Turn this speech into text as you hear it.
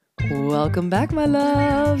Welcome back, my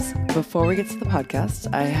loves. Before we get to the podcast,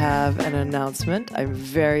 I have an announcement. I'm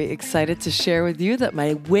very excited to share with you that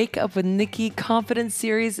my Wake Up with Nikki Confidence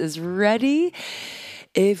series is ready.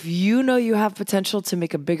 If you know you have potential to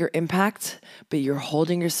make a bigger impact, but you're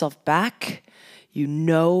holding yourself back, you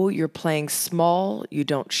know you're playing small, you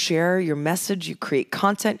don't share your message, you create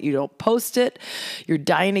content, you don't post it, you're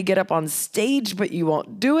dying to get up on stage, but you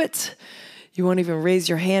won't do it. You won't even raise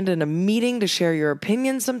your hand in a meeting to share your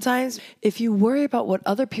opinion sometimes. If you worry about what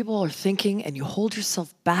other people are thinking and you hold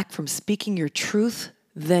yourself back from speaking your truth,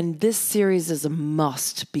 then this series is a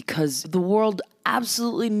must because the world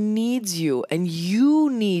absolutely needs you and you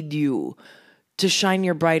need you to shine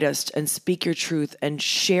your brightest and speak your truth and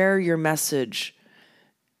share your message.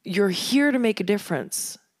 You're here to make a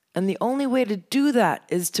difference. And the only way to do that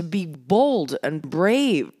is to be bold and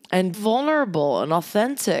brave and vulnerable and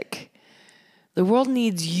authentic. The world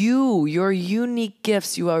needs you, your unique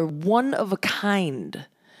gifts. You are one of a kind.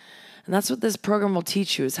 And that's what this program will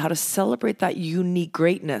teach you, is how to celebrate that unique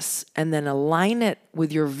greatness and then align it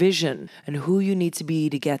with your vision and who you need to be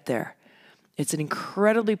to get there. It's an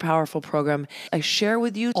incredibly powerful program. I share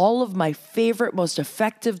with you all of my favorite, most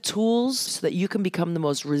effective tools so that you can become the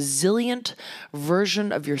most resilient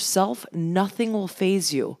version of yourself. Nothing will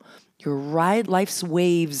faze you. You'll ride life's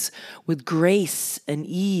waves with grace and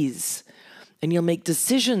ease. And you'll make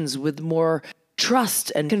decisions with more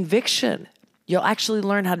trust and conviction. You'll actually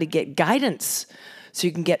learn how to get guidance so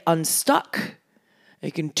you can get unstuck.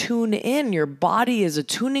 You can tune in. Your body is a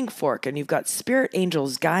tuning fork and you've got spirit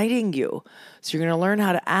angels guiding you. So you're going to learn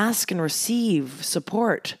how to ask and receive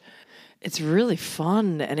support. It's really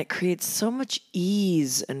fun and it creates so much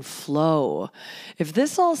ease and flow. If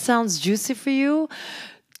this all sounds juicy for you,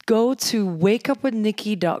 go to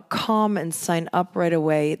wakeupwithnikki.com and sign up right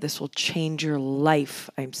away. This will change your life.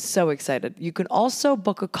 I'm so excited. You can also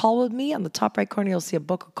book a call with me. On the top right corner, you'll see a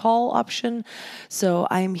book a call option. So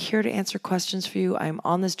I'm here to answer questions for you. I'm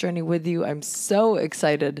on this journey with you. I'm so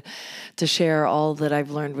excited to share all that I've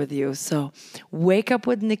learned with you. So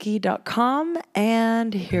wakeupwithnikki.com,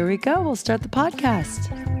 and here we go. We'll start the podcast.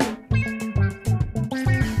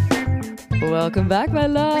 Welcome back, my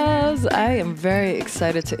loves. I am very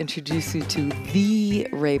excited to introduce you to the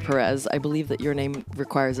Ray Perez. I believe that your name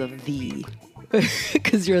requires a "the"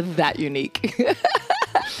 because you're that unique.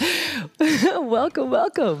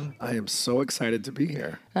 Welcome. I am so excited to be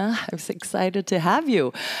here. I'm so excited to have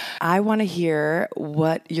you. I want to hear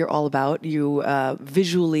what you're all about. You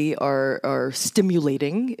visually are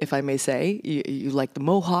stimulating, if I may say. You like the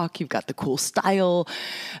mohawk. You've got the cool style.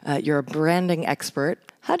 You're a branding expert.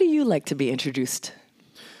 How do you like to be introduced?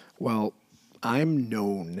 Well, I'm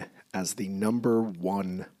known as the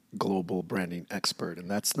 #1 global branding expert, and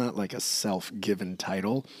that's not like a self-given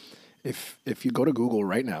title. If you go to Google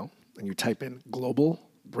right now and you type in global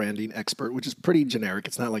branding expert, which is pretty generic,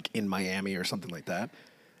 it's not like in Miami or something like that,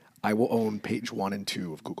 I will own page 1 and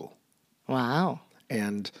 2 of Google. Wow.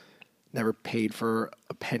 And never paid for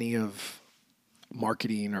a penny of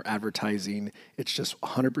marketing or advertising. It's just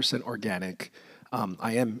 100% organic.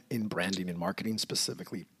 I am in branding and marketing,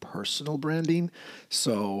 specifically personal branding.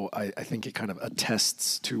 So I think it kind of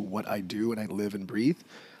attests to what I do and I live and breathe.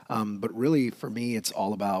 But really, for me, it's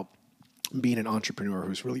all about being an entrepreneur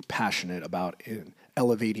who's really passionate about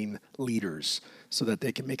elevating leaders so that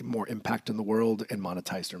they can make more impact in the world and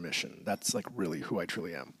monetize their mission. That's like really who I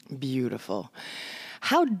truly am. Beautiful.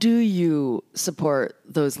 How do you support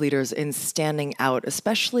those leaders in standing out,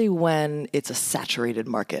 especially when it's a saturated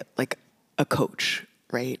market, like a coach,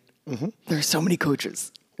 right? Mm-hmm. There are so many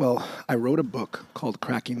coaches. Well, I wrote a book called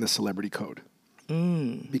Cracking the Celebrity Code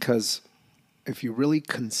because if you really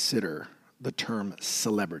consider the term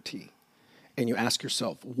celebrity and you ask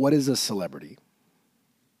yourself, what is a celebrity?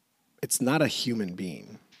 It's not a human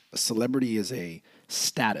being. A celebrity is a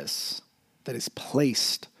status that is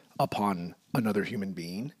placed upon another human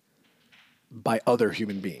being by other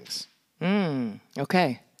human beings.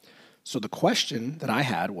 Okay. So the question that I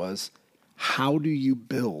had was, how do you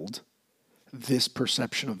build this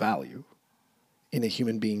perception of value in a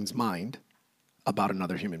human being's mind about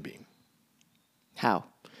another human being? How?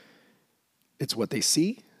 It's what they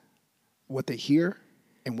see, what they hear,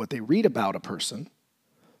 and what they read about a person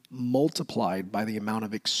multiplied by the amount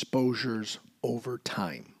of exposures over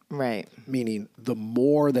time. Right. Meaning the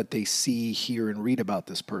more that they see, hear, and read about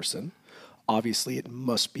this person, obviously it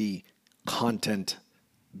must be content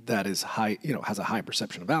that is high, has a high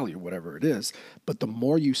perception of value, whatever it is. But the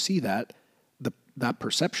more you see that, that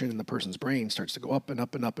perception in the person's brain starts to go up and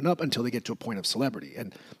up and up and up until they get to a point of celebrity.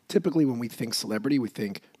 And typically when we think celebrity, we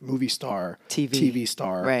think movie star, TV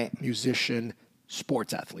star, right, musician,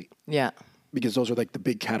 sports athlete. Yeah. Because those are like the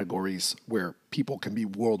big categories where people can be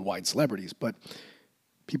worldwide celebrities. But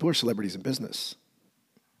people are celebrities in business.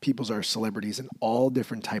 People are celebrities in all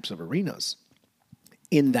different types of arenas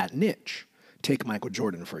in that niche. Take Michael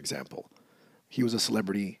Jordan, for example. He was a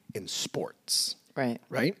celebrity in sports.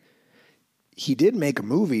 Right? He did make a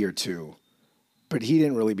movie or two, but he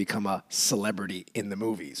didn't really become a celebrity in the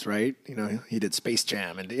movies, right? You know, he did Space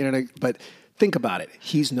Jam and, you know, but think about it.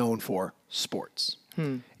 He's known for sports.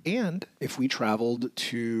 And if we traveled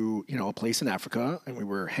to, you know, a place in Africa and we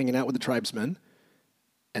were hanging out with the tribesmen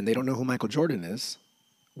and they don't know who Michael Jordan is,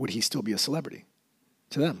 would he still be a celebrity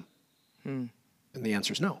to them? And the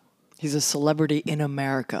answer is no. He's a celebrity in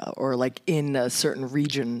America or like in a certain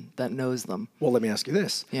region that knows them. Well, let me ask you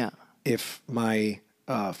this. Yeah. If my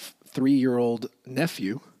 3-year-old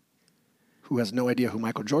nephew, who has no idea who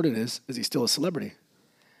Michael Jordan is he still a celebrity?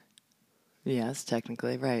 Yes,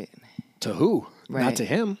 technically, right. To who? Right. Not to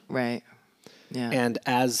him. Right. Yeah. And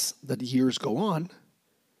as the years go on,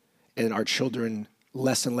 and our children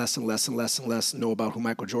less and less know about who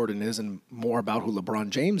Michael Jordan is and more about who LeBron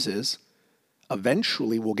James is,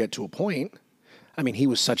 eventually we'll get to a point. I mean, he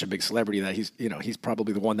was such a big celebrity that he's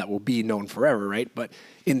probably the one that will be known forever, right? But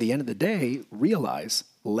in the end of the day, realize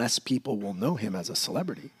less people will know him as a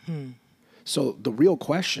celebrity. So the real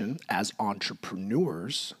question as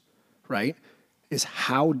entrepreneurs, right, is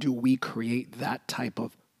how do we create that type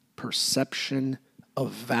of perception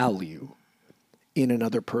of value in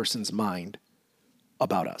another person's mind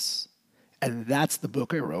about us? And that's the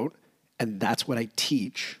book I wrote, and that's what I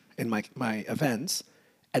teach in my events.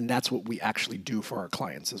 And that's what we actually do for our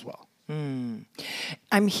clients as well.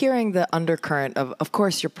 I'm hearing the undercurrent of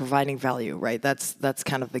course, you're providing value, right? That's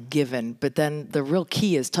kind of the given. But then the real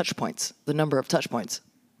key is touch points, the number of touch points.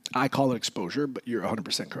 I call it exposure, but you're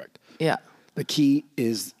 100% correct. Yeah. The key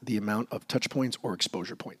is the amount of touch points or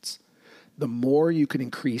exposure points. The more you can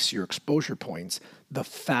increase your exposure points, the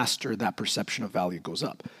faster that perception of value goes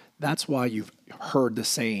up. That's why you've heard the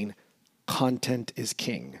saying, content is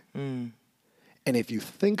king. And if you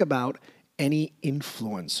think about any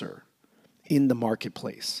influencer in the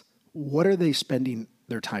marketplace, what are they spending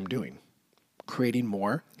their time doing? Creating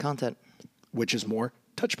more content, which is more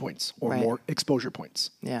touch points or Right. more exposure points.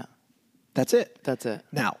 Yeah. That's it. That's it.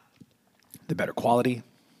 Now, the better quality,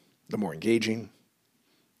 the more engaging,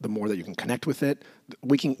 the more that you can connect with it.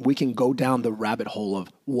 We can go down the rabbit hole of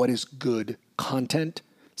what is good content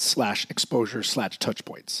 / exposure / touch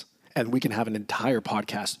points. And we can have an entire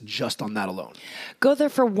podcast just on that alone. Go there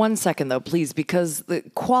for 1 second, though, please, because the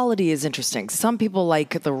quality is interesting. Some people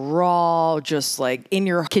like the raw, just like in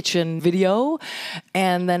your kitchen video.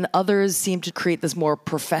 And then others seem to create this more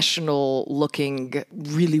professional looking,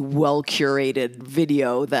 really well curated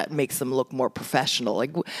video that makes them look more professional.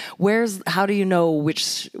 Like, how do you know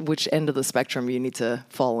which end of the spectrum you need to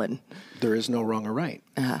fall in? There is no wrong or right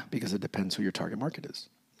because it depends who your target market is.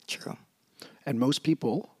 True. And most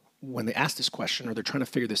people, when they ask this question or they're trying to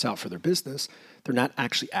figure this out for their business, they're not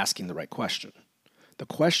actually asking the right question. The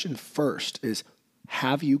question first is,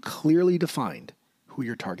 have you clearly defined who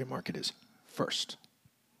your target market is first?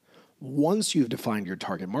 Once you've defined your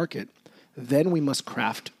target market, then we must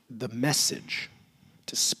craft the message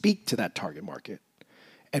to speak to that target market.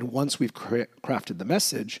 And once we've crafted the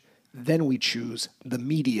message, then we choose the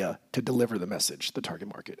media to deliver the message, the target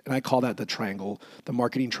market. And I call that the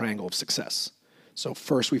marketing triangle of success. So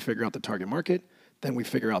first we figure out the target market, then we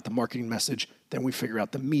figure out the marketing message, then we figure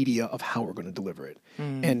out the media of how we're going to deliver it.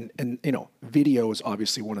 And you know, video is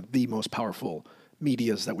obviously one of the most powerful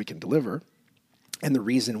medias that we can deliver. And the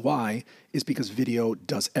reason why is because video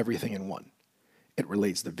does everything in one. It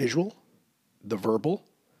relates the visual, the verbal,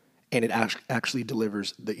 and it actually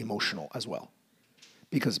delivers the emotional as well.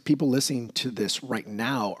 Because people listening to this right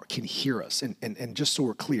now can hear us. And just so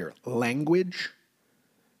we're clear, language,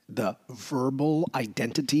 the verbal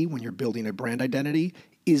identity when you're building a brand identity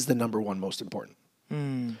is the number one most important.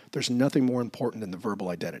 There's nothing more important than the verbal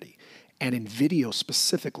identity. And in video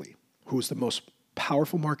specifically, who is the most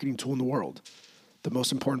powerful marketing tool in the world, the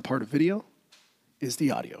most important part of video is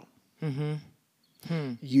the audio.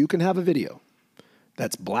 You can have a video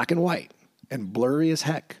that's black and white and blurry as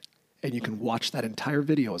heck, and you can watch that entire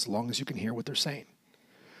video as long as you can hear what they're saying.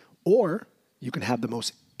 Or you can have the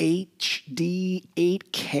most HD,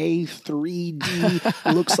 8K,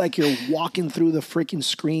 3D, looks like you're walking through the freaking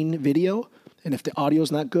screen video. And if the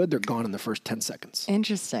audio's not good, they're gone in the first 10 seconds.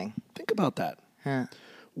 Interesting. Think about that.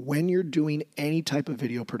 When you're doing any type of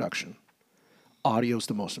video production, audio's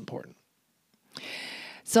the most important.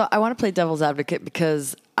 So I want to play devil's advocate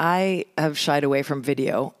because I have shied away from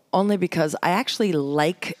video only because I actually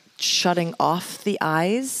like shutting off the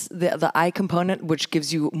eyes, the eye component, which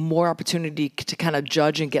gives you more opportunity to kind of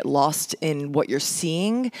judge and get lost in what you're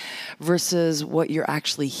seeing versus what you're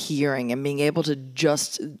actually hearing, and being able to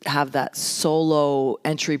just have that solo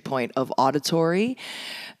entry point of auditory,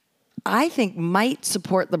 I think might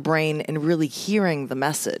support the brain in really hearing the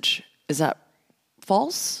message. Is that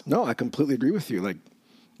false? No, I completely agree with you. Like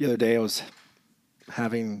the other day I was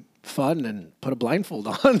having fun and put a blindfold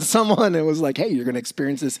on someone. It was like, hey, you're going to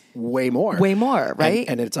experience this way more. Way more, right?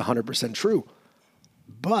 And it's 100% true.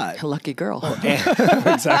 But lucky girl.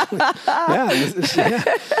 exactly. Yeah.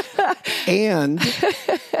 And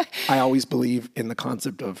I always believe in the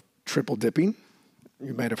concept of triple dipping.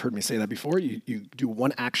 You might have heard me say that before. You do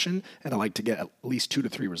one action, and I like to get at least 2 to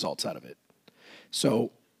 3 results out of it.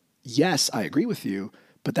 So, yes, I agree with you,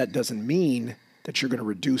 but that doesn't mean that you're going to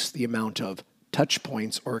reduce the amount of touch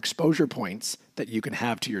points or exposure points that you can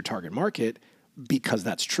have to your target market, because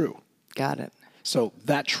that's true. Got it. So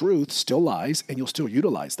that truth still lies, and you'll still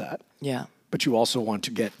utilize that. Yeah. But you also want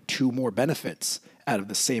to get 2 more benefits out of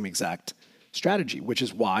the same exact strategy, which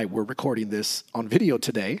is why we're recording this on video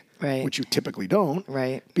today, right, which you typically don't,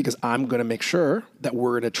 right? Because I'm going to make sure that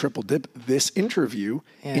we're going to triple dip this interview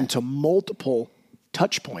into multiple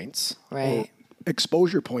touch points, right, or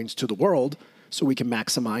exposure points to the world, so we can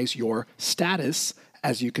maximize your status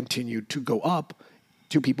as you continue to go up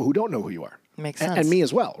to people who don't know who you are. Makes sense. And me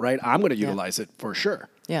as well, right? I'm going to utilize it for sure.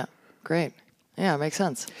 Yeah, great. Yeah, it makes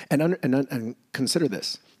sense. And consider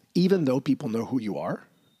this. Even though people know who you are,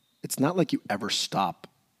 it's not like you ever stop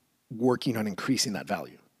working on increasing that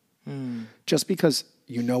value. Just because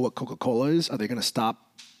you know what Coca-Cola is, are they going to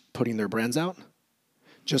stop putting their brands out?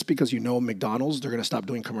 Just because you know McDonald's, they're going to stop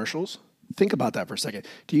doing commercials? Think about that for a second.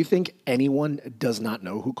 Do you think anyone does not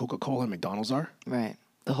know who Coca-Cola and McDonald's are? Right.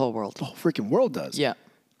 The whole world. The whole freaking world does. Yeah.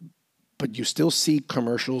 But you still see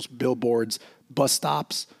commercials, billboards, bus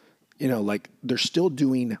stops, like they're still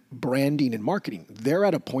doing branding and marketing. They're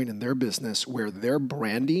at a point in their business where their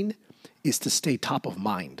branding is to stay top of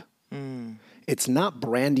mind. It's not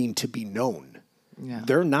branding to be known. Yeah.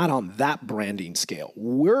 They're not on that branding scale.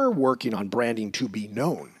 We're working on branding to be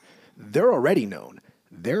known. They're already known.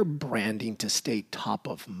 They're branding to stay top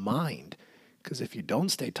of mind. Because if you don't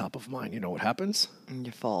stay top of mind, you know what happens?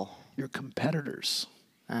 You fall. Your competitors.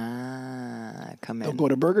 Come in. They'll go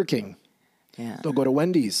to Burger King. Yeah. They'll go to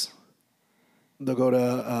Wendy's. They'll go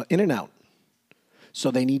to In-N-Out. So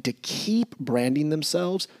they need to keep branding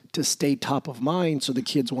themselves to stay top of mind, so the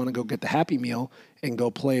kids want to go get the Happy Meal and go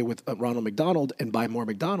play with Ronald McDonald and buy more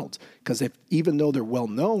McDonald's. Because even though they're well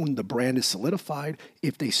known, the brand is solidified.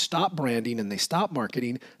 If they stop branding and they stop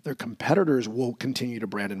marketing, their competitors will continue to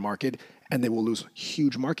brand and market, and they will lose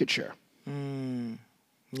huge market share.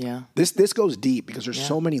 Yeah. This goes deep because there's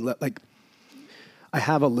so many, I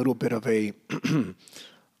have a little bit of a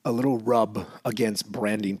little rub against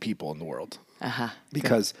branding people in the world.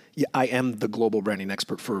 Because I am the global branding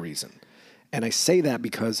expert for a reason. And I say that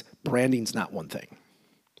because branding's not one thing.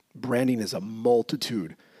 Branding is a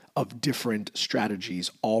multitude of different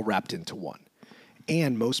strategies all wrapped into one.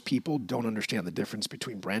 And most people don't understand the difference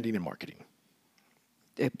between branding and marketing.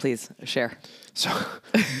 Please share. So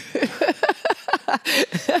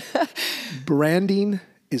branding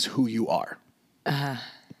is who you are.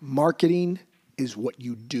 Marketing is what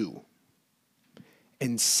you do.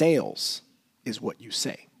 And sales is what you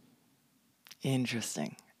say.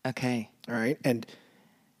 Interesting. Okay. All right. And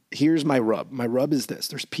here's my rub. My rub is this.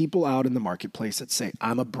 There's people out in the marketplace that say,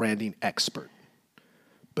 I'm a branding expert.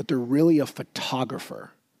 But they're really a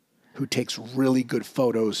photographer who takes really good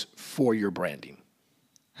photos for your branding.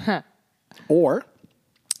 Or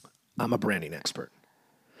I'm a branding expert.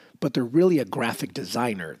 But they're really a graphic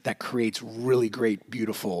designer that creates really great,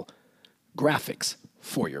 beautiful graphics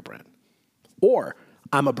for your brand. Or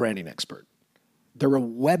I'm a branding expert. They're a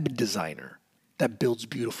web designer that builds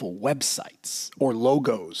beautiful websites or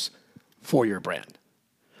logos for your brand.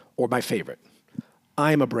 Or my favorite,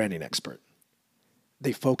 I'm a branding expert.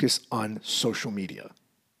 They focus on social media,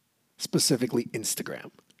 specifically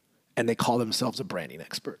Instagram, and they call themselves a branding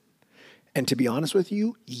expert. And to be honest with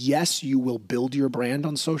you, yes, you will build your brand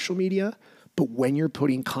on social media, but when you're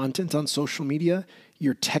putting content on social media,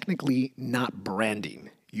 you're technically not branding.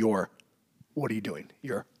 What are you doing?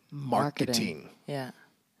 You're marketing. Yeah.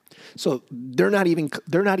 So they're not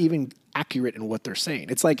even accurate in what they're saying.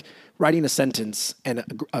 It's like writing a sentence and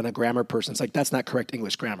a grammar person's like, that's not correct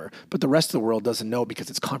English grammar. But the rest of the world doesn't know because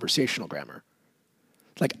it's conversational grammar.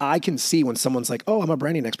 Like I can see when someone's like, oh, I'm a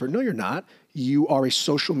branding expert. No, you're not. You are a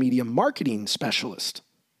social media marketing specialist.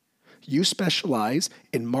 You specialize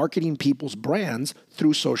in marketing people's brands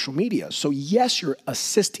through social media. So yes, you're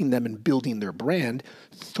assisting them in building their brand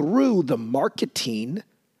through the marketing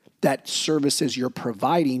that services you're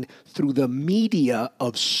providing through the media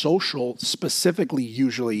of social, specifically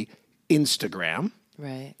usually Instagram.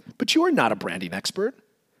 Right. But you are not a branding expert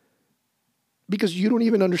because you don't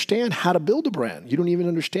even understand how to build a brand. You don't even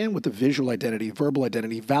understand what the visual identity, verbal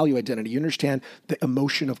identity, value identity. You understand the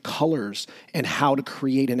emotion of colors and how to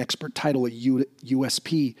create an expert title, a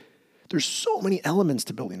USP. There's so many elements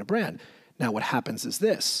to building a brand. Now, what happens is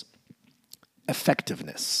this: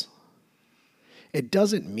 effectiveness. It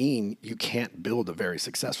doesn't mean you can't build a very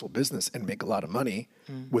successful business and make a lot of money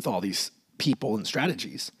with all these people and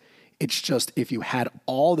strategies. It's just if you had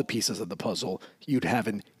all the pieces of the puzzle, you'd have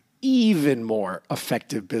an even more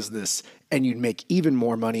effective business and you'd make even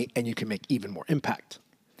more money and you can make even more impact.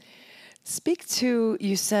 Speak to,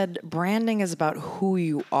 you said branding is about who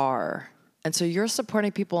you are. And so you're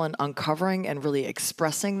supporting people in uncovering and really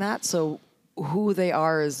expressing that. So who they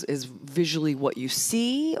are is visually what you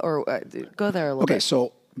see, or go there a little bit. Okay,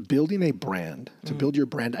 so building a brand, to build your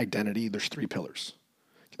brand identity, there's 3 pillars.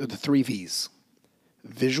 The 3 V's: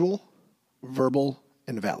 visual, verbal,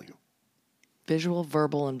 and value. Visual,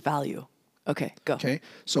 verbal, and value. Okay, go. Okay,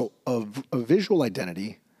 so a visual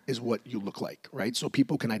identity is what you look like, right? So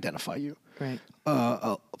people can identify you. Right.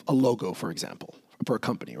 A logo, for example, for a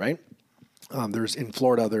company, right? In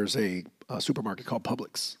Florida, there's a supermarket called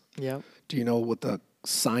Publix. Yep. Do you know what the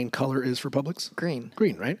sign color is for Publix? Green.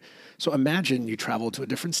 Green, right? So imagine you travel to a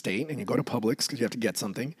different state and you go to Publix because you have to get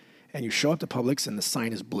something, and you show up to Publix and the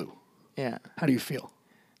sign is blue. Yeah. How do you feel?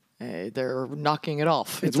 They're knocking it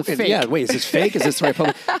off. It's a fake. Yeah, wait, is this fake? Is this the right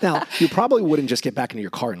Publix? Now, you probably wouldn't just get back into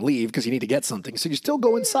your car and leave because you need to get something. So you still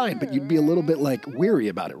go inside, but you'd be a little bit like weary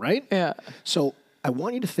about it, right? Yeah. So I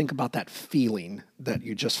want you to think about that feeling that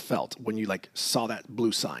you just felt when you like saw that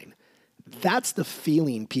blue sign. That's the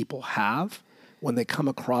feeling people have when they come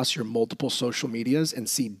across your multiple social medias and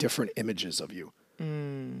see different images of you.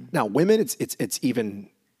 Now, women, it's even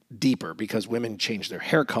deeper because women change their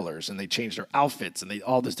hair colors and they change their outfits and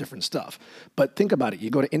all this different stuff. But think about it. You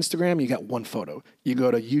go to Instagram, you got one photo. You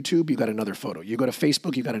go to YouTube, you got another photo. You go to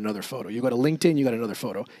Facebook, you got another photo. You go to LinkedIn, you got another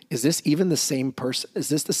photo. Is this even the same person? Is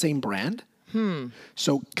this the same brand?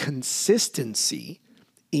 So consistency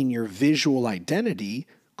in your visual identity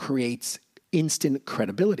creates instant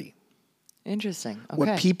credibility. Interesting. Okay.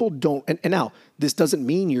 What people don't, and now this doesn't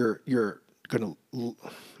mean you're going to,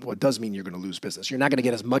 well, it does mean you're going to lose business. You're not going to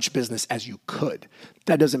get as much business as you could.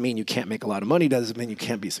 That doesn't mean you can't make a lot of money. Doesn't mean you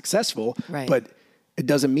can't be successful. Right. But it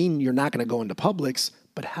doesn't mean you're not going to go into Publix.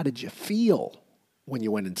 But how did you feel when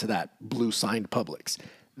you went into that blue signed Publix?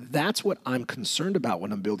 That's what I'm concerned about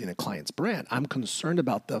when I'm building a client's brand. I'm concerned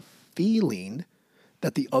about the feeling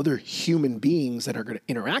that the other human beings that are going to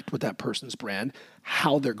interact with that person's brand,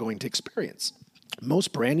 how they're going to experience.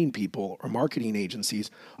 Most branding people or marketing agencies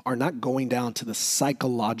are not going down to the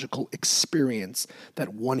psychological experience that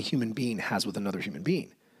one human being has with another human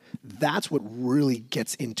being. That's what really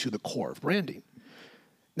gets into the core of branding.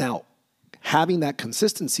 Now, having that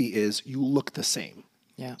consistency is you look the same.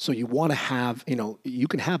 Yeah. So you want to have, you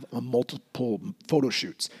can have multiple photo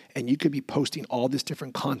shoots and you could be posting all this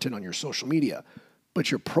different content on your social media,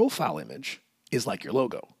 but your profile image is like your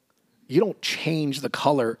logo. You don't change the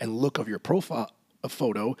color and look of your profile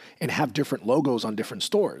photo and have different logos on different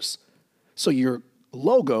stores. So your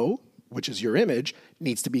logo, which is your image,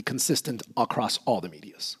 needs to be consistent across all the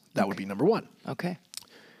medias. That would be number one. Okay.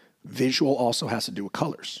 Visual also has to do with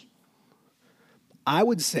colors. I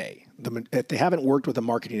would say if they haven't worked with a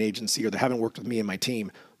marketing agency or they haven't worked with me and my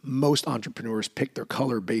team, most entrepreneurs pick their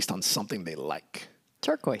color based on something they like.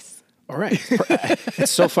 Turquoise. All right.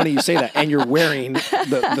 It's so funny you say that. And you're wearing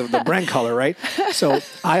the brand color, right? So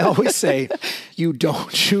I always say you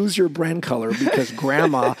don't choose your brand color because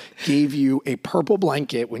grandma gave you a purple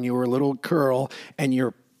blanket when you were a little girl and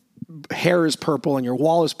your hair is purple and your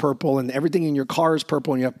wall is purple and everything in your car is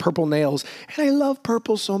purple and you have purple nails. And I love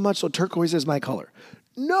purple so much, so turquoise is my color.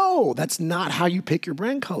 No, that's not how you pick your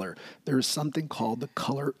brand color. There is something called the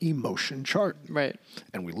color emotion chart. Right.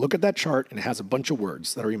 And we look at that chart and it has a bunch of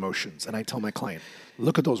words that are emotions. And I tell my client,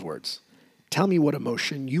 look at those words. Tell me what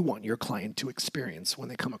emotion you want your client to experience when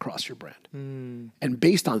they come across your brand. And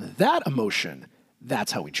based on that emotion,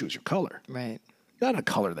 that's how we choose your color. Right. Not a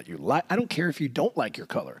color that you like. I don't care if you don't like your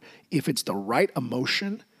color. If it's the right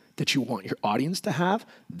emotion that you want your audience to have,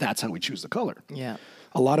 that's how we choose the color. Yeah.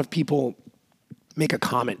 A lot of people make a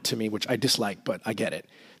comment to me, which I dislike, but I get it.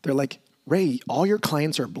 They're like, Ray, all your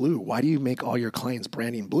clients are blue. Why do you make all your clients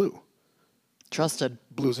branding blue? Trusted.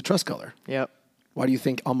 Blue is a trust color. Yep. Why do you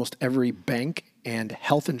think almost every bank and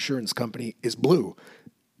health insurance company is blue?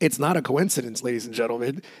 It's not a coincidence, ladies and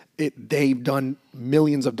gentlemen. They've done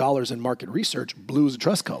millions of dollars in market research. Blue is a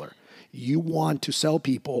trust color. You want to sell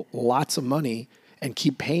people lots of money and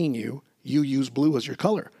keep paying you, you use blue as your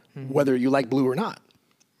color, whether you like blue or not.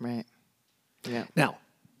 Right. Yeah. Now,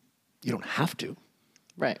 you don't have to.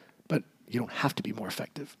 Right. But you don't have to be more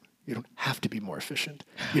effective. You don't have to be more efficient.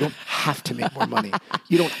 You don't have to make more money.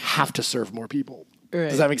 You don't have to serve more people. Right.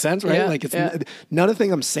 Does that make sense? Right? Yeah, Like it's none of the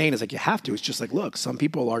thing I'm saying is like you have to. It's just like, look, some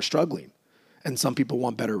people are struggling and some people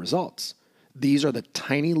want better results. These are the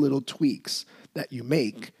tiny little tweaks that you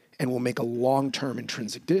make and will make a long-term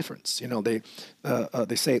intrinsic difference. You know, they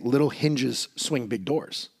say little hinges swing big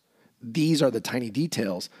doors. These are the tiny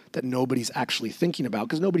details that nobody's actually thinking about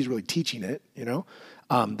because nobody's really teaching it, you know,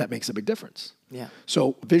 that makes a big difference. Yeah.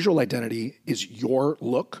 So visual identity is your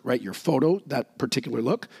look, right? Your photo, that particular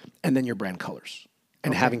look, and then your brand colors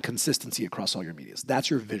and having consistency across all your medias. That's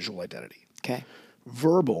your visual identity. Okay.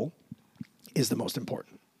 Verbal is the most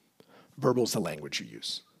important. Verbal is the language you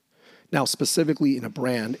use. Now, specifically in a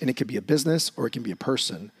brand, and it could be a business or it can be a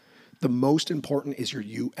person, the most important is your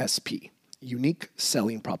USP. Unique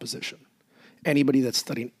selling proposition. Anybody that's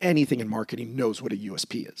studying anything in marketing knows what a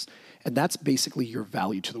USP is. And that's basically your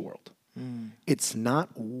value to the world. It's not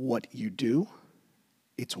what you do,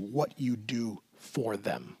 it's what you do for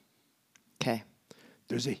them. Okay.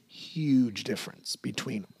 There's a huge difference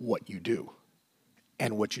between what you do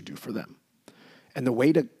and what you do for them. And the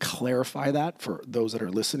way to clarify that for those that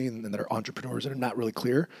are listening and that are entrepreneurs that are not really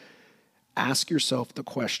clear, ask yourself the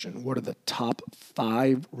question, what are the top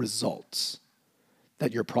 5 results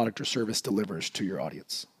that your product or service delivers to your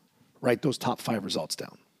audience? Write those top 5 results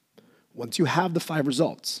down. Once you have the 5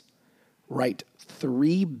 results, write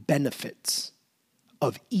 3 benefits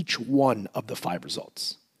of each one of the 5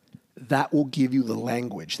 results. That will give you the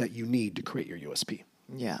language that you need to create your USP.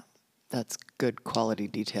 Yeah, that's good quality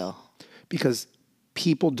detail. Because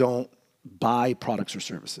people don't buy products or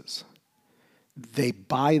services. They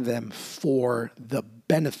buy them for the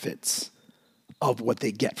benefits of what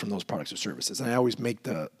they get from those products or services. And I always make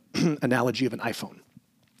the analogy of an iPhone.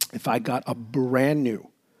 If I got a brand new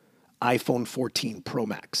iPhone 14 Pro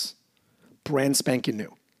Max, brand spanking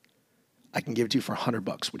new, I can give it to you for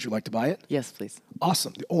 $100. Would you like to buy it? Yes, please.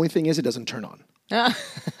 Awesome. The only thing is it doesn't turn on. But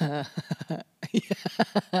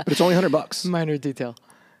it's only $100. Minor detail.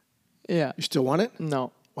 Yeah. You still want it?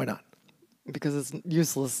 No. Why not? Because it's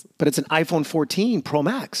useless. But it's an iPhone 14 Pro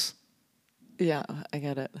Max. Yeah, I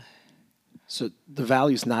get it. So the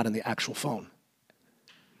value is not in the actual phone.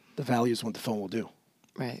 The value is what the phone will do.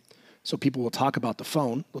 Right. So people will talk about the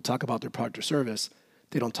phone, they'll talk about their product or service,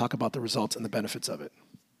 they don't talk about the results and the benefits of it.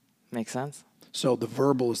 Makes sense. So the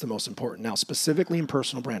verbal is the most important. Now, specifically in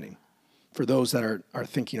personal branding, for those that are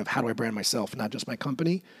thinking of how do I brand myself, not just my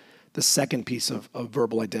company, the second piece of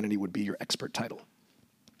verbal identity would be your expert title.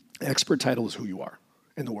 An expert title is who you are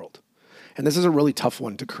in the world. And this is a really tough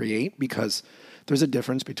one to create because there's a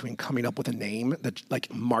difference between coming up with a name, that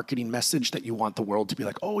like marketing message that you want the world to be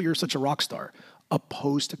like, oh, you're such a rock star,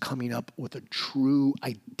 opposed to coming up with a true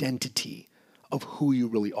identity of who you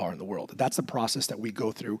really are in the world. That's the process that we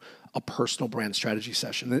go through a personal brand strategy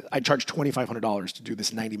session. I charge $2,500 to do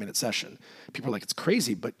this 90-minute session. People are like, it's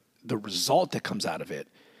crazy, but the result that comes out of it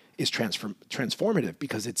is transformative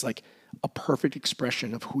because it's like a perfect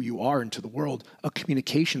expression of who you are into the world, a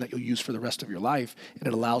communication that you'll use for the rest of your life, and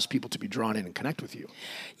it allows people to be drawn in and connect with you.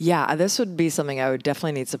 Yeah, this would be something I would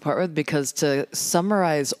definitely need support with because to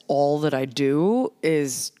summarize all that I do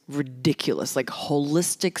is ridiculous. Like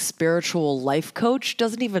holistic spiritual life coach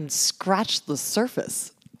doesn't even scratch the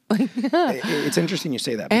surface. It's interesting you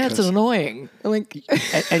say that. And it's annoying.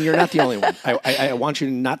 And you're not the only one. I want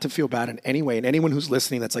you not to feel bad in any way. And anyone who's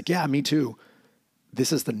listening that's like, yeah, me too.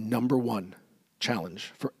 This is the number one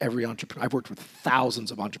challenge for every entrepreneur. I've worked with thousands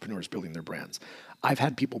of entrepreneurs building their brands. I've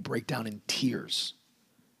had people break down in tears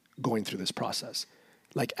going through this process.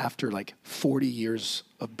 Like after 40 years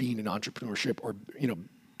of being in entrepreneurship or,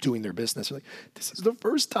 doing their business. They're like, this is the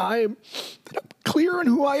first time that I'm clear on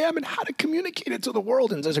who I am and how to communicate it to the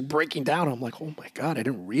world. And there's breaking down. I'm like, oh my God, I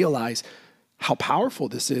didn't realize how powerful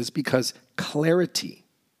this is because clarity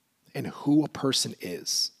in who a person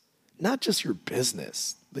is, not just your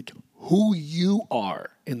business, like who you are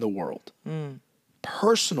in the world.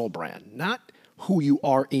 Personal brand, not who you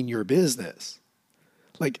are in your business.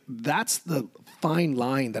 Like that's the fine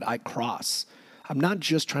line that I cross. I'm not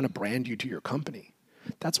just trying to brand you to your company.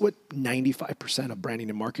 That's what 95% of branding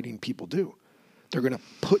and marketing people do. They're going to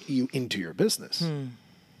put you into your business.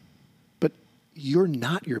 But you're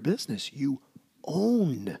not your business. You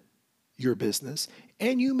own your business,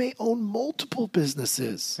 and you may own multiple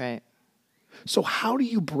businesses. Right. So how do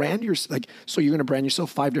you brand yourself? So you're going to brand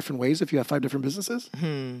yourself 5 different ways if you have 5 different businesses?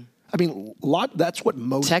 I mean, that's what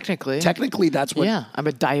most... Technically, that's what... Yeah. I'm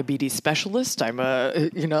a diabetes specialist.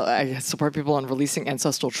 I support people on releasing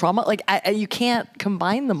ancestral trauma. Like, you can't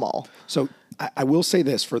combine them all. So I will say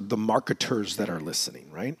this for the marketers that are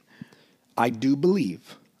listening, right? I do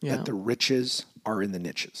believe that the riches are in the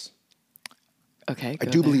niches. Okay. I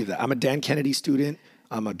do believe that. I'm a Dan Kennedy student.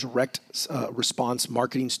 I'm a direct response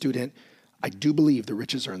marketing student. I do believe the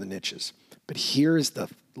riches are in the niches. But here is the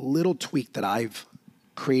little tweak that I've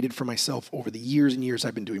created for myself over the years and years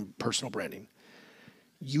I've been doing personal branding.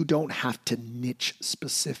 You don't have to niche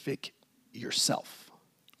specific yourself.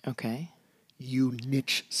 Okay. You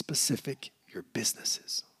niche specific your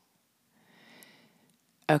businesses.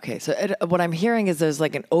 Okay, so what I'm hearing is there's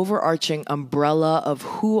like an overarching umbrella of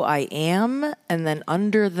who I am, and then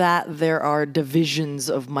under that there are divisions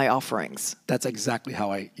of my offerings. That's exactly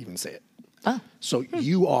how I even say it. Oh. So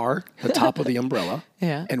you are the top of the umbrella,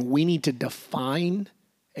 Yeah. and we need to define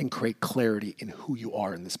and create clarity in who you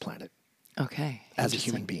are in this planet Okay. as a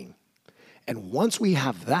human being. And once we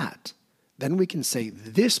have that, then we can say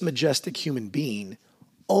this majestic human being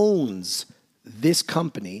owns this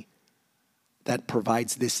company that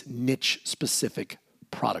provides this niche-specific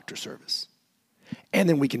product or service. And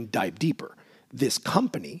then we can dive deeper. This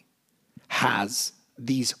company has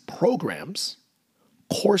these programs,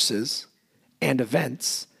 courses, and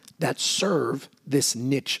events that serve this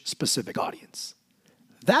niche-specific audience.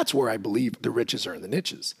 That's where I believe the riches are in the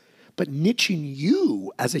niches. But niching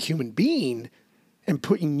you as a human being and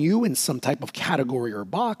putting you in some type of category or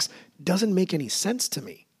box doesn't make any sense to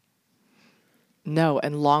me. No,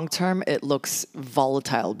 and long term, it looks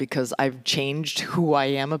volatile because I've changed who I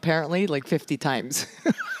am apparently like 50 times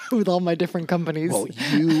with all my different companies. Well,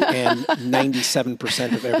 you and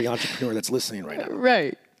 97% of every entrepreneur that's listening right now.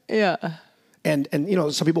 Right. Yeah. And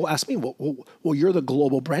some people ask me, well, you're the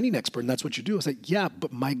global branding expert, and that's what you do. I say, yeah,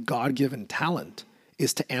 but my God-given talent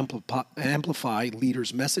is to amplify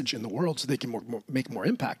leaders' message in the world so they can make more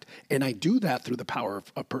impact. And I do that through the power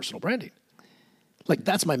of personal branding. Like,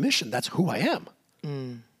 that's my mission. That's who I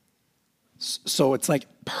am. So it's like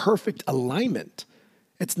perfect alignment.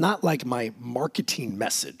 It's not like my marketing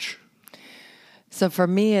message. So for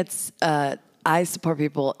me, it's I support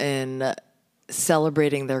people in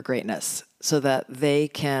celebrating their greatness so that they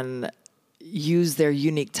can use their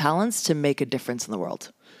unique talents to make a difference in the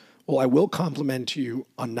world. Well, I will compliment you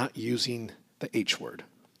on not using the H word.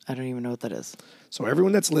 I don't even know what that is. So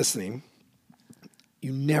everyone that's listening,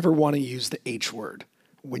 you never want to use the H word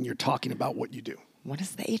when you're talking about what you do. What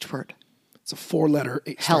is the H word? It's a 4-letter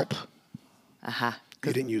H. Help. Aha.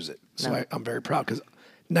 You didn't use it. So No. I'm very proud because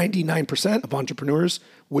 99% of entrepreneurs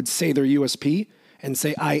would say their USP and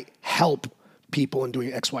say, I help people in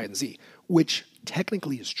doing X, Y, and Z, which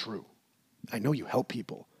technically is true. I know you help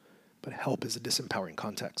people, but help is a disempowering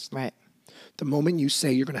context. Right. The moment you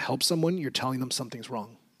say you're going to help someone, you're telling them something's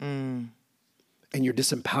wrong. And you're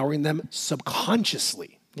disempowering them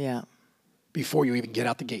subconsciously Yeah. before you even get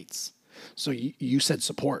out the gates. So you said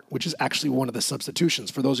support, which is actually one of the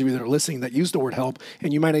substitutions. For those of you that are listening that use the word help,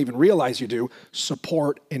 and you might not even realize you do,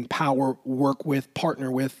 support, empower, work with,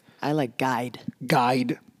 partner with. I like guide.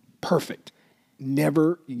 Guide, perfect.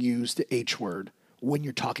 Never use the H word when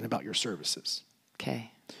you're talking about your services.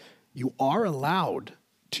 Okay. You are allowed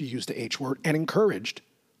to use the H word and encouraged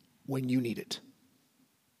when you need it.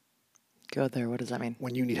 Go there. What does that mean?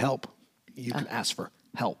 When you need help, you can ask for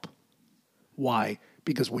help. Why?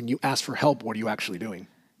 Because when you ask for help, what are you actually doing?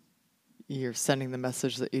 You're sending the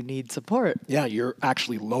message that you need support. Yeah, you're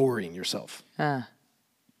actually lowering yourself.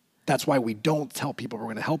 That's why we don't tell people we're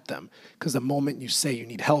going to help them. Because the moment you say you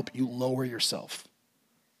need help, you lower yourself.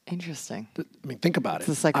 Interesting. I mean, think about it. It's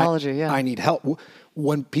the psychology, yeah. I need help.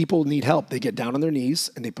 When people need help, they get down on their knees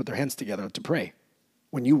and they put their hands together to pray.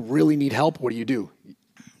 When you really need help, what do?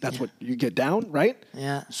 That's what you get down, right?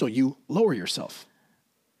 Yeah. So you lower yourself.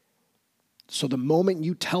 So the moment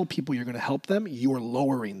you tell people you're going to help them, you are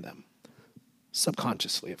lowering them.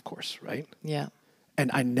 Subconsciously, of course, right? Yeah. And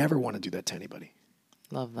I never want to do that to anybody.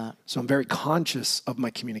 Love that. So I'm very conscious of my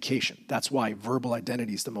communication. That's why verbal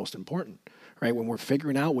identity is the most important, right? When we're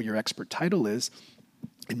figuring out what your expert title is,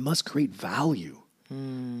 it must create value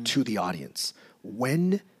to the audience.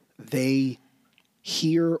 When they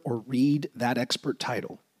hear or read that expert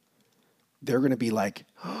title, they're going to be like,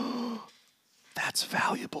 oh, that's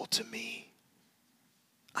valuable to me.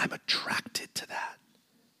 I'm attracted to that.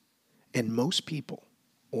 And most people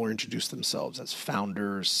will introduce themselves as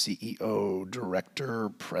founder, CEO, director,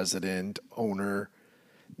 president, owner.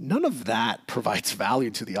 None of that provides value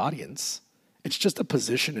to the audience. It's just a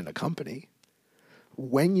position in a company.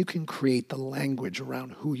 When you can create the language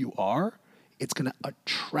around who you are, it's going to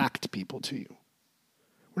attract people to you.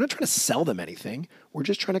 We're not trying to sell them anything. We're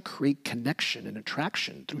just trying to create connection and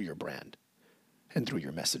attraction through your brand and through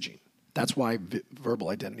your messaging. That's why verbal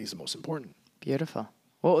identity is the most important. Beautiful.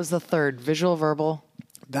 What was the third? Visual, verbal?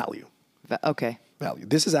 Value. Okay. Value.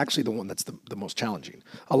 This is actually the one that's the most challenging.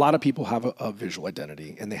 A lot of people have a visual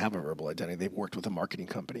identity and they have a verbal identity. They've worked with a marketing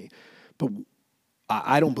company. But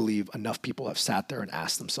I don't believe enough people have sat there and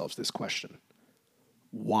asked themselves this question.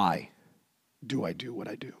 Why do I do what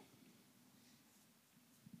I do?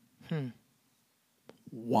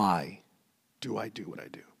 Why do I do what I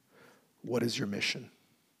do? What is your mission?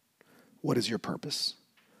 What is your purpose?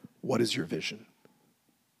 What is your vision?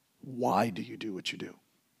 Why do you do what you do?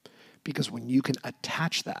 Because when you can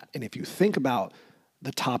attach that, and if you think about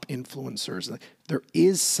the top influencers, there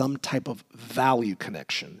is some type of value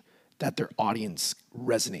connection that their audience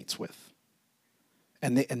resonates with.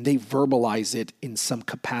 And they verbalize it in some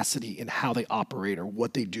capacity in how they operate or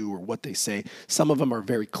what they do or what they say. Some of them are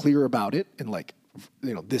very clear about it and like,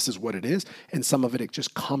 this is what it is. And some of it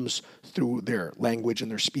just comes through their language and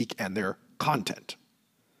their speak and their content.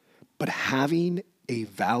 But having a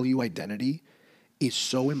value identity is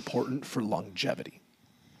so important for longevity.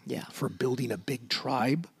 Yeah. For building a big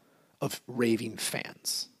tribe of raving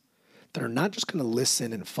fans that are not just going to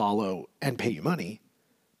listen and follow and pay you money.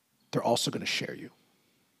 They're also going to share you.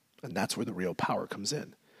 And that's where the real power comes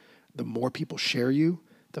in. The more people share you,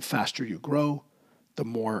 the faster you grow, the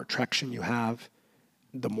more traction you have,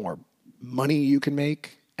 the more money you can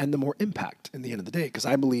make, and the more impact in the end of the day. Because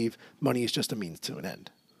I believe money is just a means to an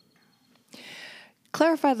end.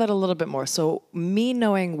 Clarify that a little bit more. So me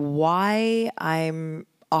knowing why I'm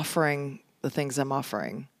offering the things I'm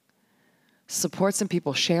offering supports some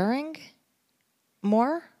people sharing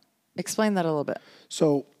more? Explain that a little bit.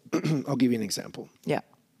 So I'll give you an example. Yeah.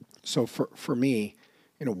 So for me,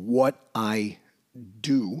 what I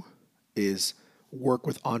do is work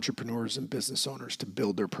with entrepreneurs and business owners to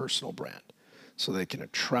build their personal brand so they can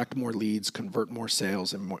attract more leads, convert more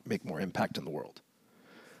sales, and make more impact in the world.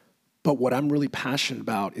 But what I'm really passionate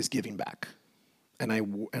about is giving back. And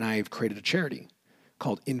I've created a charity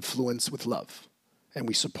called Influence with Love. And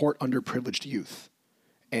we support underprivileged youth.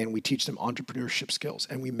 And we teach them entrepreneurship skills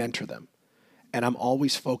and we mentor them. And I'm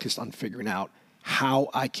always focused on figuring out how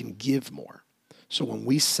I can give more. So when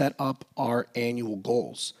we set up our annual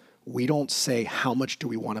goals, we don't say, how much do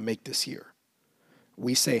we want to make this year?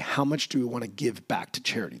 We say, how much do we want to give back to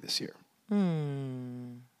charity this year?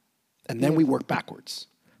 And then we work backwards.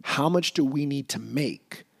 How much do we need to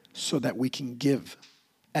make so that we can give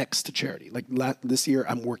X to charity? Like this year,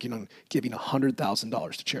 I'm working on giving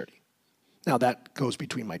 $100,000 to charity. Now that goes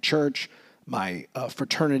between my church, my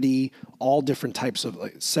fraternity, all different types of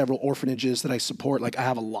several orphanages that I support. Like I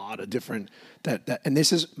have a lot of different and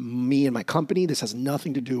this is me and my company. This has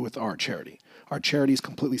nothing to do with our charity. Our charity is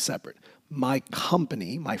completely separate. My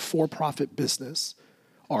company, my for-profit business,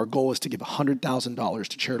 our goal is to give $100,000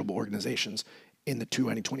 to charitable organizations in the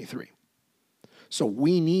 2023. So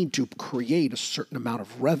we need to create a certain amount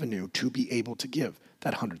of revenue to be able to give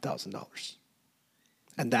that $100,000.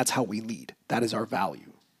 And that's how we lead. That is our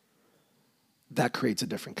value. That creates a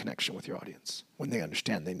different connection with your audience. When they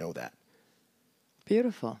understand, they know that.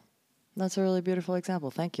 Beautiful. That's a really beautiful example.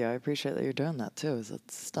 Thank you. I appreciate that you're doing that too.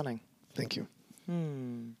 It's stunning. Thank you.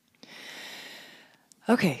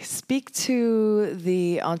 Okay, speak to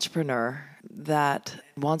the entrepreneur that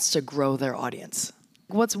wants to grow their audience.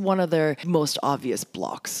 What's one of their most obvious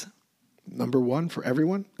blocks? Number one for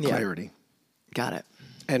everyone, clarity. Got it.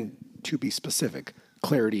 And to be specific,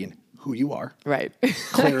 clarity in who you are. Right.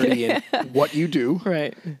 Clarity in what you do.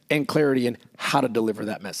 Right. And clarity in how to deliver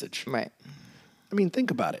that message. Right. I mean,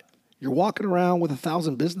 think about it. You're walking around with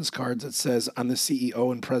 1,000 business cards that says, I'm the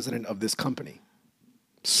CEO and president of this company.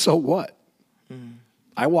 So what?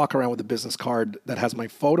 I walk around with a business card that has my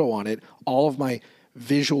photo on it, all of my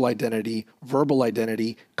visual identity, verbal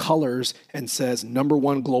identity, colors, and says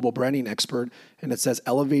 #1 global branding expert. And it says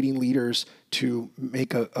elevating leaders to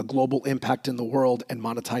make a global impact in the world and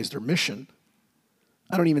monetize their mission.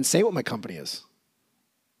 I don't even say what my company is.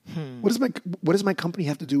 What does my company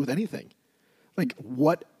have to do with anything? Like,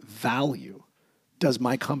 what value does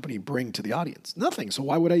my company bring to the audience? Nothing. So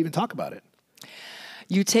why would I even talk about it?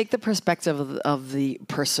 You take the perspective of the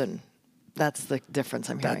person. That's the difference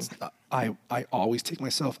I'm hearing. I always take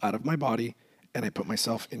myself out of my body and I put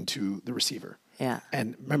myself into the receiver. Yeah.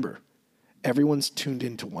 And remember, everyone's tuned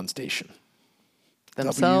into one station.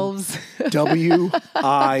 Themselves.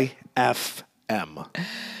 WIFM. WM.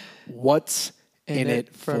 What's in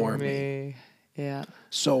it for me? Yeah.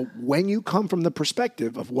 So when you come from the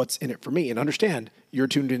perspective of what's in it for me, and understand you're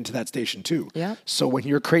tuned into that station too. Yeah. So when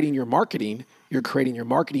you're creating your marketing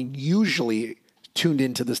usually tuned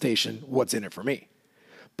into the station, what's in it for me?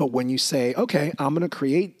 But when you say, okay, I'm going to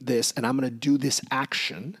create this and I'm going to do this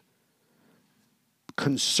action,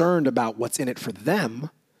 concerned about what's in it for them,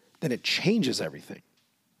 then it changes everything.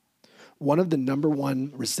 One of the number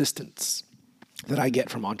one resistance that I get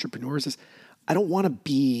from entrepreneurs is I don't want to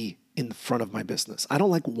be in the front of my business. I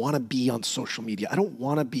don't want to be on social media. I don't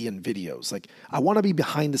want to be in videos. Like I want to be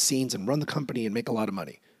behind the scenes and run the company and make a lot of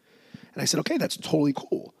money. And I said, okay, that's totally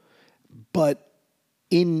cool. But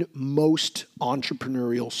in most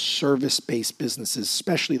entrepreneurial service-based businesses,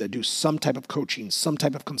 especially that do some type of coaching, some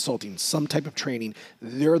type of consulting, some type of training,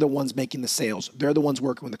 they're the ones making the sales. They're the ones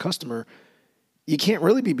working with the customer. You can't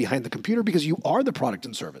really be behind the computer because you are the product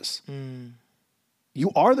and service.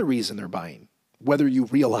 You are the reason they're buying, whether you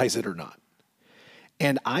realize it or not.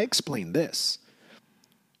 And I explained this.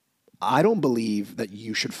 I don't believe that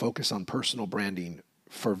you should focus on personal branding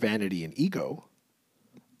for vanity and ego.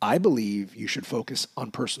 I believe you should focus on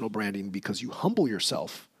personal branding because you humble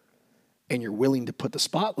yourself and you're willing to put the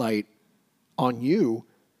spotlight on you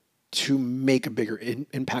to make a bigger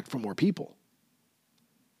impact for more people.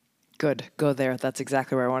 Good. Go there. That's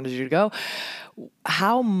exactly where I wanted you to go.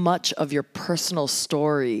 How much of your personal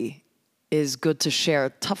story is good to share?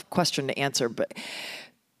 Tough question to answer, but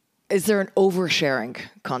is there an oversharing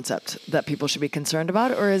concept that people should be concerned about?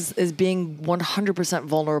 Or is being 100%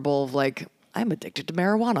 vulnerable of like, I'm addicted to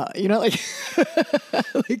marijuana,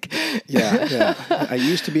 Yeah. I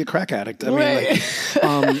used to be a crack addict. I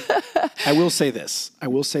mean, I will say this. I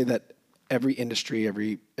will say that every industry,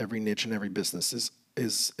 every niche and every business is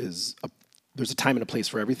there's a time and a place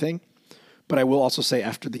for everything. But I will also say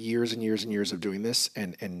after the years and years and years of doing this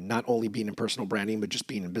and not only being in personal branding, but just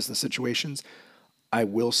being in business situations, I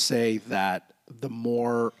will say that the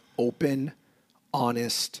more open,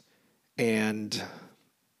 honest, and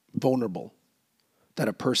vulnerable that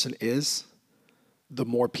a person is, the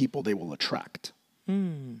more people they will attract.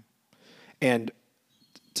 And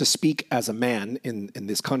to speak as a man in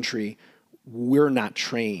this country, we're not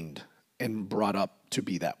trained and brought up to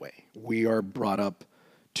be that way. We are brought up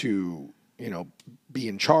to, be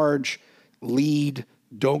in charge, lead,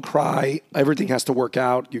 don't cry. Everything has to work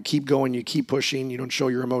out. You keep going, you keep pushing, you don't show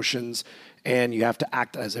your emotions, and you have to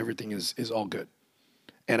act as everything is all good.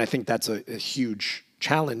 And I think that's a huge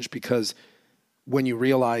challenge because when you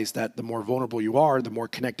realize that the more vulnerable you are, the more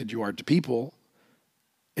connected you are to people,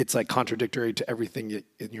 it's like contradictory to everything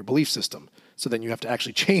in your belief system. So then you have to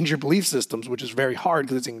actually change your belief systems, which is very hard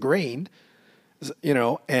because it's ingrained,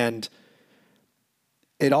 and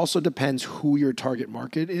it also depends who your target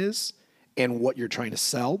market is and what you're trying to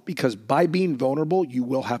sell, because by being vulnerable, you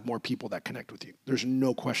will have more people that connect with you. There's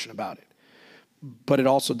no question about it. But it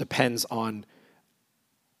also depends on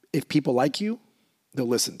if people like you, they'll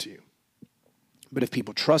listen to you. But if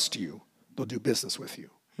people trust you, they'll do business with you.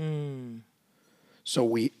 So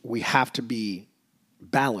we have to be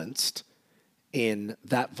balanced in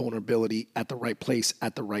that vulnerability at the right place,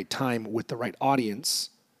 at the right time, with the right audience,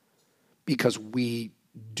 because we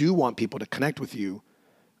do want people to connect with you,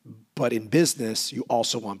 but in business, you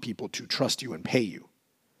also want people to trust you and pay you.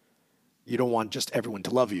 You don't want just everyone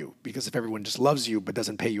to love you, because if everyone just loves you but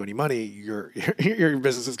doesn't pay you any money, your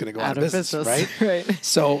business is going to go out of business, right? Right.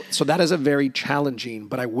 So that is a very challenging,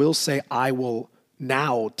 but I will say I will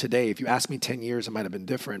now, today, if you ask me 10 years, it might have been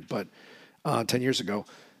different, but 10 years ago.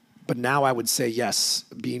 But now I would say, yes,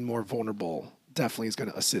 being more vulnerable definitely is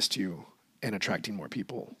going to assist you in attracting more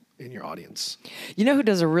people in your audience. You know who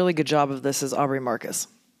does a really good job of this is Aubrey Marcus.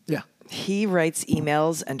 Yeah. He writes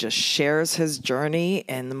emails and just shares his journey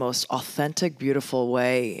in the most authentic, beautiful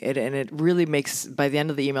way. And it really makes, by the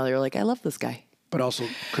end of the email, you're like, I love this guy. But also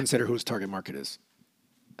consider who his target market is.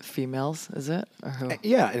 Females, is it? Or who?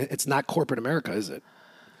 Yeah, and it's not corporate America, is it?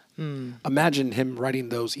 Imagine him writing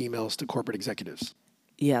those emails to corporate executives.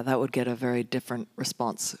 Yeah, that would get a very different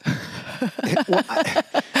response. Well,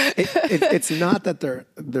 it's not that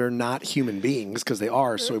they're not human beings, because they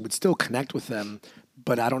are, so it would still connect with them,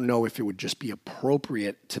 but I don't know if it would just be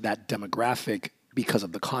appropriate to that demographic because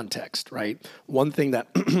of the context, right? One thing that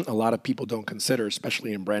a lot of people don't consider,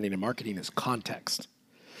 especially in branding and marketing, is context.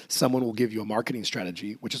 Someone will give you a marketing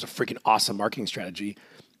strategy, which is a freaking awesome marketing strategy,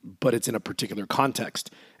 but it's in a particular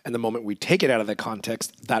context. And the moment we take it out of that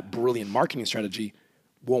context, that brilliant marketing strategy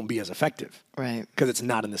won't be as effective. Right. Because it's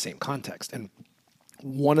not in the same context. And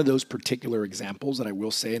one of those particular examples that I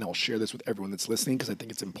will say, and I'll share this with everyone that's listening because I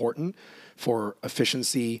think it's important for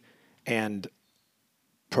efficiency and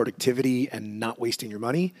productivity and not wasting your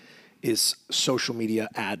money is social media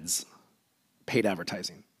ads, paid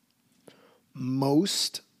advertising.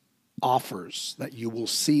 Most offers that you will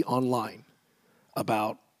see online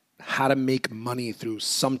about how to make money through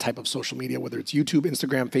some type of social media, whether it's YouTube,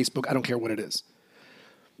 Instagram, Facebook, I don't care what it is.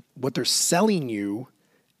 What they're selling you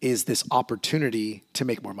is this opportunity to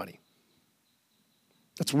make more money.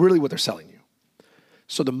 That's really what they're selling you.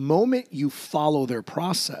 So the moment you follow their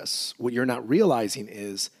process, what you're not realizing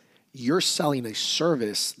is you're selling a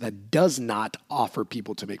service that does not offer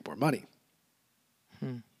people to make more money.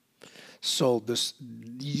 So this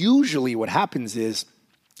usually what happens is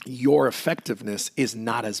your effectiveness is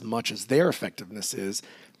not as much as their effectiveness is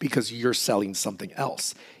because you're selling something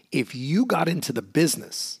else. If you got into the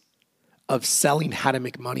business of selling how to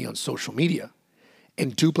make money on social media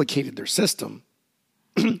and duplicated their system,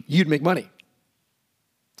 you'd make money.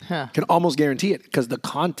 Can almost guarantee it because the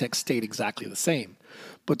context stayed exactly the same.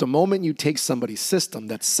 But the moment you take somebody's system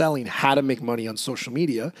that's selling how to make money on social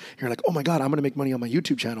media, you're like, oh my God, I'm going to make money on my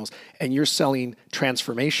YouTube channels. And you're selling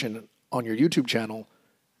transformation on your YouTube channel,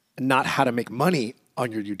 not how to make money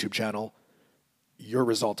on your YouTube channel. Your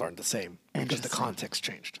results aren't the same because the context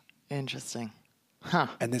changed. Interesting.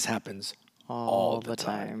 And this happens all the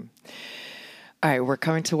time. All right, we're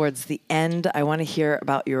coming towards the end. I want to hear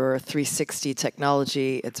about your 360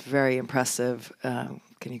 technology. It's very impressive. Can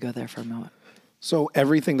you go there for a moment? So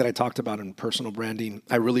everything that I talked about in personal branding,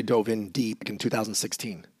 I really dove in deep in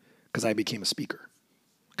 2016 because I became a speaker.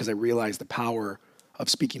 Because I realized the power of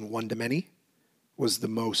speaking one to many was the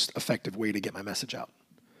most effective way to get my message out.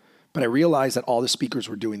 But I realized that all the speakers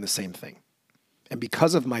were doing the same thing. And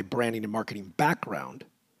because of my branding and marketing background,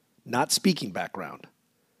 not speaking background,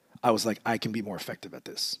 I was like, I can be more effective at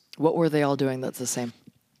this. What were they all doing that's the same?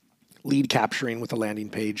 Lead capturing with a landing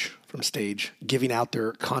page from stage, giving out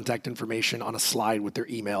their contact information on a slide with their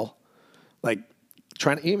email, like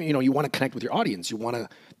trying to, you want to connect with your audience.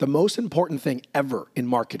 The most important thing ever in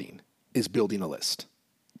marketing is building a list.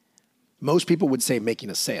 Most people would say making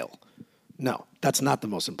a sale. No, that's not the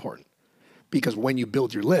most important because when you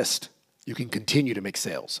build your list, you can continue to make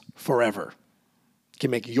sales forever. You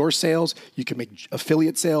can make your sales, you can make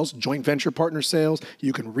affiliate sales, joint venture partner sales,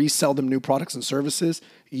 you can resell them new products and services.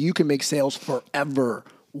 You can make sales forever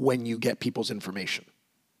when you get people's information.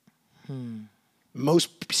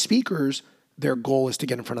 Most speakers, their goal is to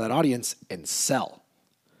get in front of that audience and sell.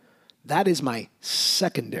 That is my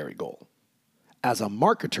secondary goal. As a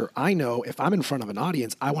marketer, I know if I'm in front of an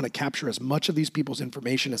audience, I want to capture as much of these people's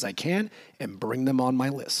information as I can and bring them on my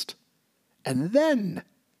list. And then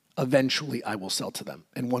eventually I will sell to them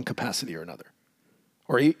in one capacity or another.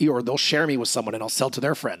 Or they'll share me with someone and I'll sell to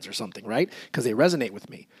their friends or something, right? Because they resonate with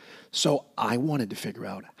me. So I wanted to figure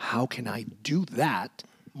out how can I do that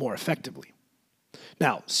more effectively.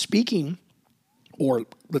 Now, speaking, or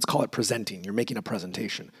let's call it presenting, you're making a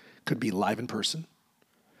presentation, could be live in person,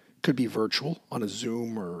 could be virtual on a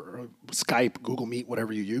Zoom or Skype, Google Meet,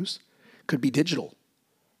 whatever you use, could be digital,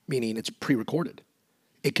 meaning it's pre-recorded.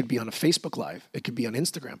 It could be on a Facebook Live. It could be on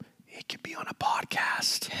Instagram. It could be on a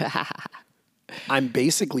podcast. I'm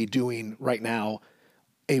basically doing right now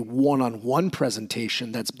a one-on-one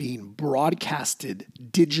presentation that's being broadcasted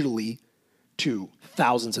digitally to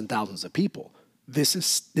thousands and thousands of people.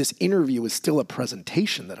 This interview is still a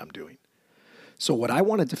presentation that I'm doing. So what I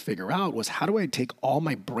wanted to figure out was how do I take all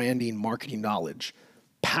my branding, marketing knowledge,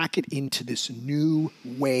 pack it into this new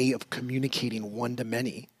way of communicating one to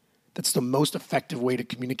many. That's the most effective way to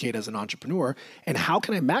communicate as an entrepreneur. And how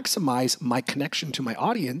can I maximize my connection to my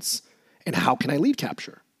audience? And how can I lead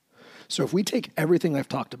capture? So if we take everything I've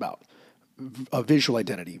talked about, a visual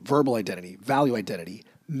identity, verbal identity, value identity,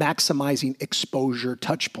 maximizing exposure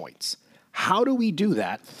touch points, how do we do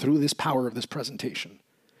that through this power of this presentation?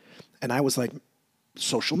 And I was like,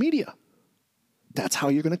 social media. That's how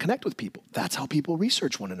you're going to connect with people. That's how people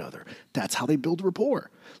research one another. That's how they build rapport.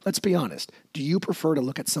 Let's be honest. Do you prefer to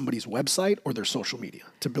look at somebody's website or their social media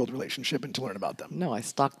to build relationship and to learn about them? No, I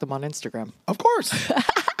stalk them on Instagram. Of course.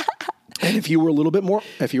 And if you were a little bit more,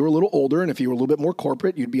 if you were a little older and if you were a little bit more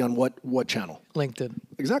corporate, you'd be on what channel? LinkedIn.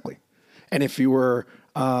 Exactly. And if you were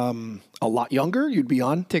a lot younger, you'd be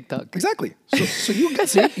on TikTok. Exactly. So you can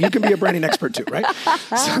see, you can be a branding expert too, right?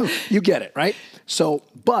 So you get it, right? So,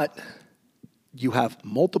 but you have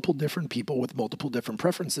multiple different people with multiple different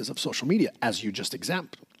preferences of social media, as you just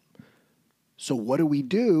examined. So what do we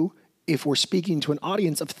do if we're speaking to an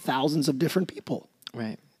audience of thousands of different people?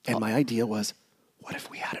 Right. And my idea was, what if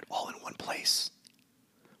we had it all in one place?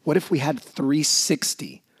 What if we had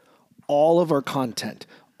 360, all of our content,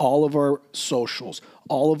 all of our socials,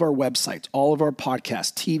 all of our websites, all of our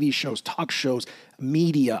podcasts, TV shows, talk shows,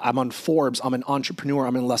 media, I'm on Forbes, I'm an entrepreneur,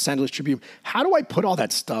 I'm in Los Angeles Tribune. How do I put all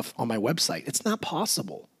that stuff on my website? It's not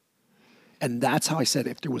possible. And that's how I said,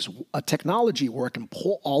 if there was a technology where I can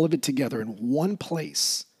pull all of it together in one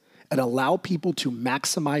place and allow people to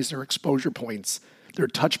maximize their exposure points, their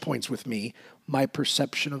touch points with me, my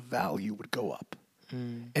perception of value would go up.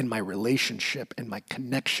 And my relationship and my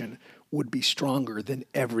connection would be stronger than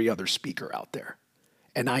every other speaker out there.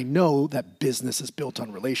 And I know that business is built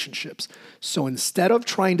on relationships. So instead of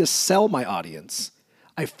trying to sell my audience,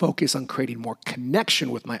 I focus on creating more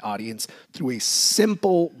connection with my audience through a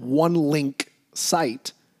simple one-link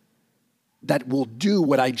site that will do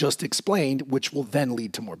what I just explained, which will then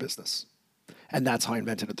lead to more business. And that's how I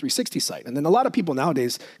invented a 360 site. And then a lot of people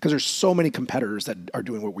nowadays, because there's so many competitors that are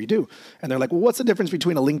doing what we do, and they're like, well, what's the difference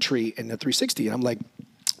between a Linktree and a 360? And I'm like,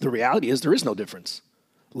 the reality is there is no difference.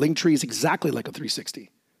 Linktree is exactly like a 360.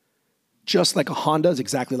 Just like a Honda is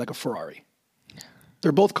exactly like a Ferrari.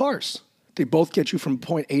 They're both cars. They both get you from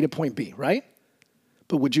point A to point B, right?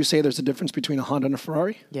 But would you say there's a difference between a Honda and a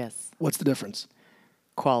Ferrari? Yes. What's the difference?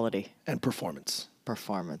 Quality. And performance.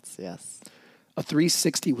 Performance, yes. A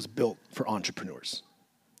 360 was built for entrepreneurs.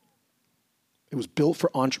 It was built for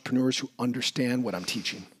entrepreneurs who understand what I'm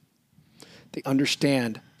teaching. They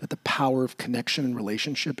understand that the power of connection and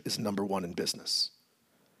relationship is number one in business.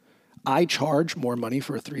 I charge more money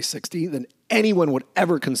for a 360 than anyone would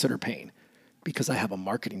ever consider paying because I have a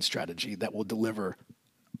marketing strategy that will deliver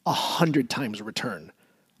 100 times return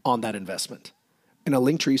on that investment. And a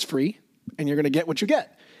Linktree is free, and you're going to get what you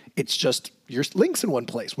get. It's just your links in one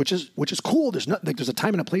place, which is cool. There's a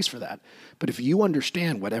time and a place for that. But if you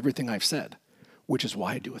understand what everything I've said, which is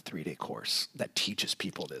why I do a 3-day course that teaches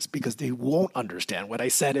people this, because they won't understand what I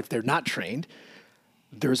said if they're not trained.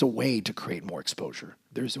 There's a way to create more exposure.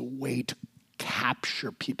 There's a way to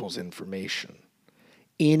capture people's information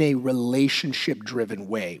in a relationship-driven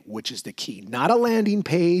way, which is the key. Not a landing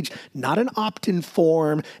page, not an opt-in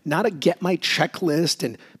form, not a get my checklist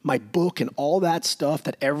and my book and all that stuff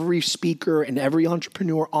that every speaker and every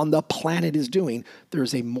entrepreneur on the planet is doing.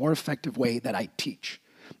 There's a more effective way that I teach.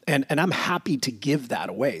 And I'm happy to give that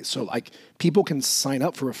away. So like people can sign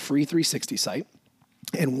up for a free 360 site.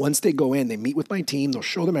 And once they go in, they meet with my team, they'll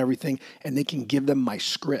show them everything, and they can give them my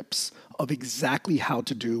scripts of exactly how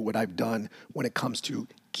to do what I've done when it comes to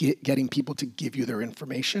getting people to give you their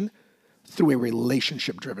information through a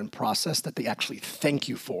relationship-driven process that they actually thank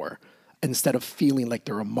you for, instead of feeling like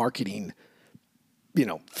they're a marketing,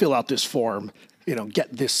 fill out this form,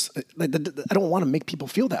 get this. I don't want to make people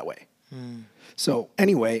feel that way. So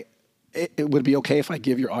anyway, it would be okay if I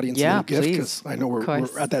give your audience a little gift, because I know we're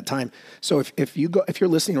at that time. So if you're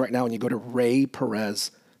listening right now and you go to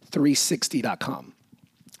rayperez360.com,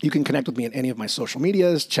 you can connect with me in any of my social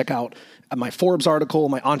medias, check out my Forbes article,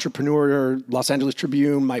 my Entrepreneur, Los Angeles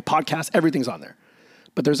Tribune, my podcast, everything's on there.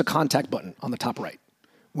 But there's a contact button on the top right.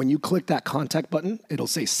 When you click that contact button, it'll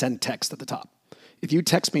say send text at the top. If you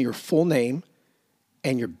text me your full name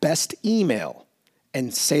and your best email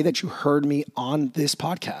and say that you heard me on this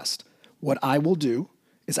podcast, what I will do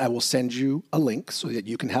is I will send you a link so that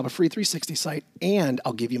you can have a free 360 site, and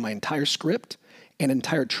I'll give you my entire script and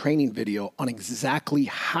entire training video on exactly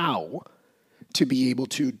how to be able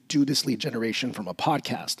to do this lead generation from a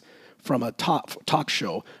podcast, from a talk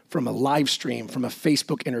show, from a live stream, from a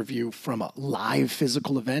Facebook interview, from a live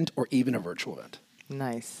physical event, or even a virtual event.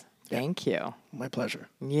 Nice. Thank you. My pleasure.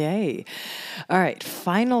 Yay. All right.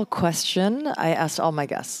 Final question I asked all my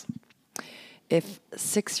guests. If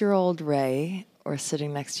 6-year-old Ray were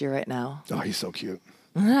sitting next to you right now. Oh, he's so cute.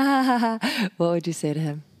 What would you say to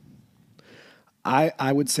him?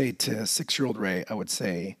 I would say to 6-year-old Ray, I would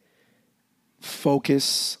say,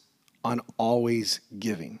 focus on always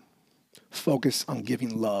giving. Focus on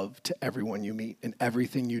giving love to everyone you meet and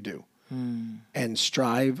everything you do. And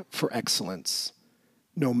strive for excellence,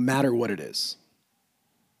 no matter what it is.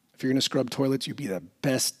 If you're going to scrub toilets, you be the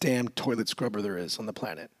best damn toilet scrubber there is on the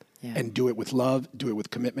planet. Yeah. And do it with love, do it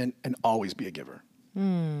with commitment, and always be a giver.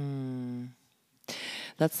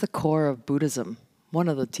 That's the core of Buddhism. One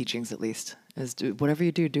of the teachings, at least, is whatever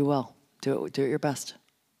you do, do well. Do it your best.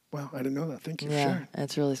 Wow, I didn't know that. Thank you for sharing. sharing.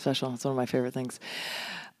 It's really special. It's one of my favorite things.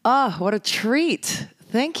 What a treat.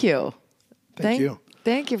 Thank you. Thank you.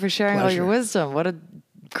 Thank you for sharing all your wisdom. What a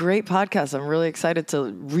great podcast. I'm really excited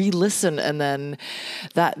to re-listen. And then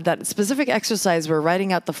that specific exercise, we're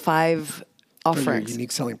writing out the 5 offerings.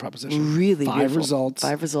 Unique selling proposition. Really 5 results.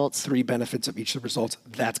 5 results. 3 benefits of each of the results.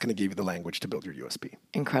 That's going to give you the language to build your USP.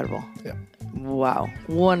 Incredible. Yeah. Wow.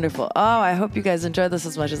 Wonderful. Oh, I hope you guys enjoyed this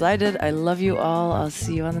as much as I did. I love you all. I'll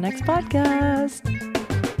see you on the next podcast.